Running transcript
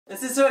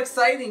This is so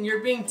exciting.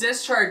 You're being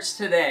discharged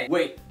today.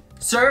 Wait,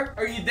 sir,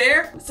 are you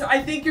there? So I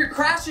think you're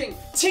crashing.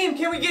 Team,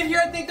 can we get here?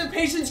 I think the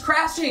patient's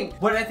crashing.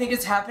 What I think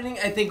is happening,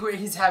 I think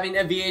he's having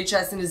a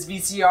VHS in his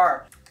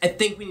VCR. I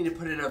think we need to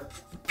put in a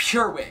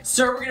PureWick.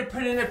 Sir, we're gonna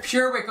put in a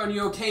PureWick on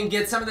you, okay, and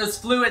get some of those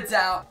fluids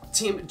out.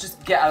 Team,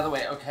 just get out of the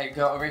way. Okay,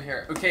 go over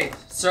here. Okay,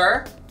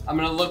 sir, I'm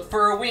gonna look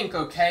for a wink,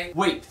 okay?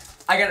 Wait,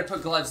 I gotta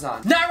put gloves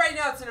on. Not right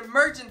now, it's an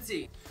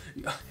emergency.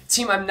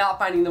 Team, I'm not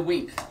finding the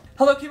wink.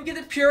 Hello, can we get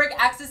the PureWick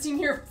access team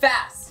here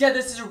fast? Yeah,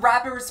 this is a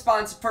rapid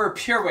response for a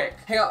PureWick.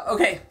 Hang on,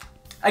 okay.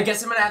 I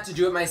guess I'm gonna have to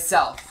do it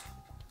myself.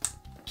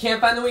 Can't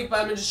find the wink, but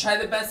I'm gonna just try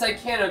the best I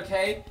can,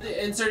 okay?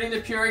 Inserting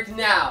the PureWick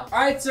now. All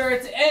right, sir,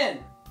 it's in.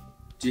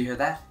 Do you hear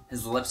that?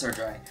 His lips are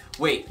dry.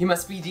 Wait, he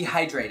must be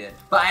dehydrated.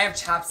 But I have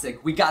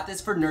chapstick. We got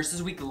this for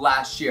Nurses Week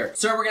last year.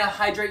 Sir, we're gonna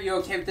hydrate you,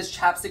 okay, with this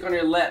chapstick on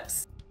your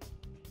lips.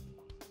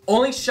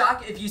 Only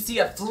shock if you see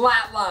a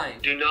flat line.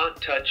 Do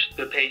not touch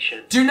the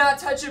patient. Do not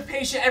touch a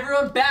patient.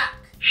 Everyone back.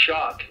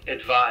 Shock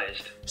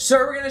advised.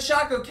 Sir, we're gonna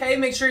shock, okay?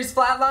 Make sure he's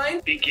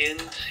flatlined. Begin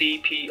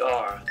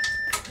CPR.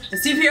 The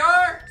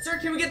CPR! Sir,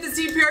 can we get the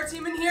CPR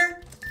team in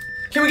here?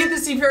 Can we get the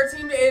CPR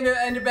team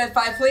into bed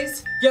 5,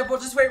 please? Yeah, we'll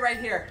just wait right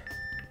here.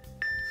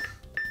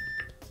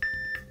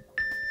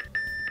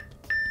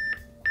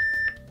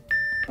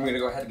 I'm gonna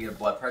go ahead and get a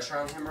blood pressure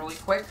on him really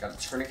quick. Got a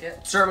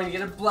tourniquet. Sir, I'm gonna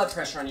get a blood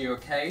pressure on you,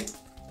 okay?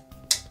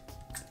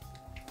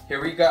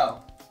 Here we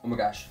go. Oh my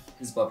gosh,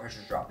 his blood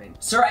pressure's dropping.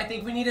 Sir, I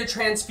think we need to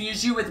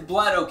transfuse you with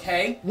blood,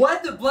 okay?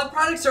 What? The blood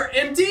products are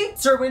empty?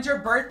 Sir, when's your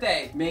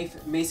birthday? May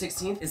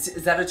 16th?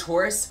 Is that a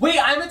Taurus? Wait,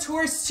 I'm a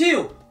Taurus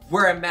too.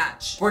 We're a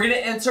match. We're gonna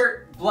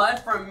insert blood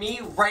from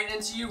me right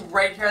into you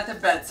right here at the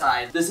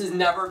bedside. This has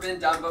never been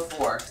done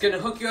before. It's gonna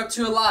hook you up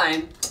to a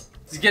line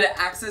to get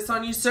access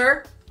on you,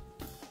 sir.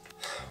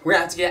 We're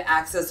gonna have to get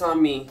access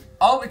on me.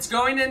 Oh, it's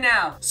going in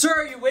now. Sir,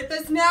 are you with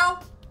us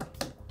now?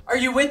 Are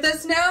you with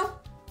us now?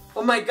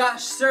 Oh my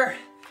gosh, sir.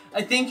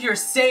 I think you're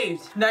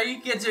saved. Now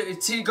you get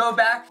to go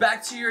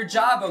back to your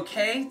job,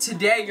 okay?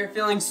 Today, you're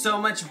feeling so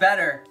much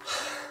better.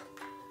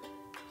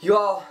 You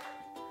all,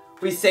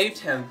 we saved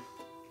him.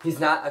 He's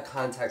not a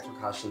contact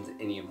precautions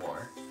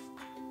anymore.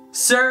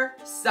 Sir,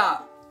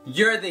 stop.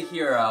 You're the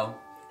hero.